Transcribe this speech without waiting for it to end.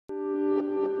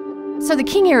So the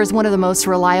King Air is one of the most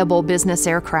reliable business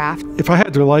aircraft. If I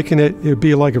had to liken it, it would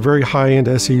be like a very high-end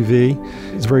SUV.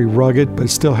 It's very rugged, but it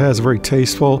still has a very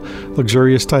tasteful,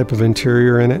 luxurious type of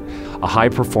interior in it. A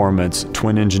high-performance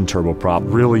twin-engine turboprop,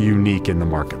 really unique in the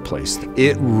marketplace.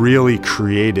 It really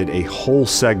created a whole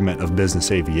segment of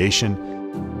business aviation.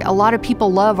 A lot of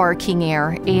people love our King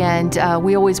Air, and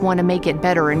we always want to make it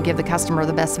better and give the customer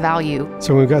the best value.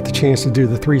 So when we got the chance to do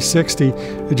the 360,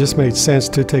 it just made sense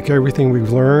to take everything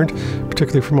we've learned,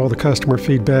 particularly from all the customer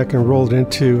feedback, and roll it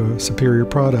into a superior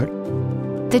product.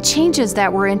 The changes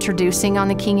that we're introducing on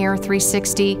the King Air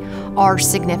 360 are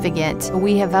significant.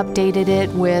 We have updated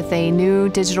it with a new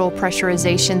digital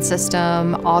pressurization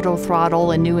system, auto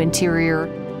throttle, and new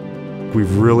interior.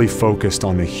 We've really focused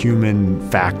on the human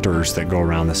factors that go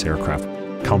around this aircraft.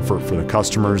 Comfort for the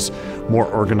customers, more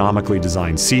ergonomically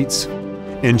designed seats.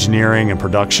 Engineering and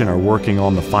production are working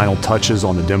on the final touches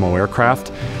on the demo aircraft,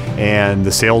 and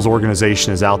the sales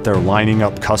organization is out there lining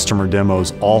up customer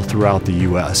demos all throughout the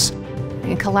U.S.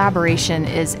 And collaboration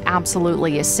is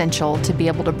absolutely essential to be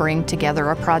able to bring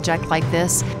together a project like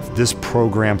this. This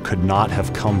program could not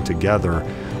have come together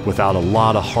without a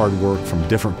lot of hard work from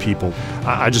different people.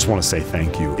 I just want to say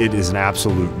thank you. It is an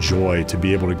absolute joy to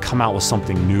be able to come out with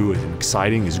something new and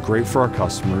exciting. It's great for our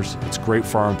customers. It's great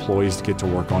for our employees to get to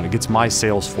work on. It gets my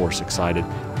sales force excited.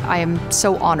 I am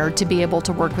so honored to be able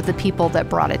to work with the people that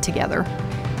brought it together.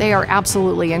 They are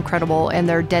absolutely incredible, and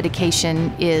their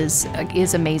dedication is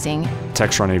amazing.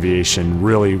 Textron Aviation,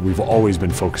 really, we've always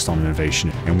been focused on innovation,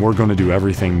 and we're going to do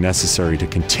everything necessary to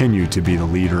continue to be the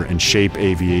leader and shape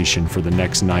aviation for the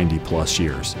next 90+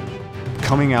 years.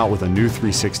 Coming out with a new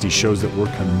 360 shows that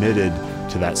we're committed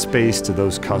to that space, to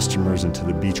those customers, and to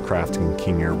the Beechcraft and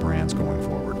King Air brands going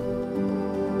forward.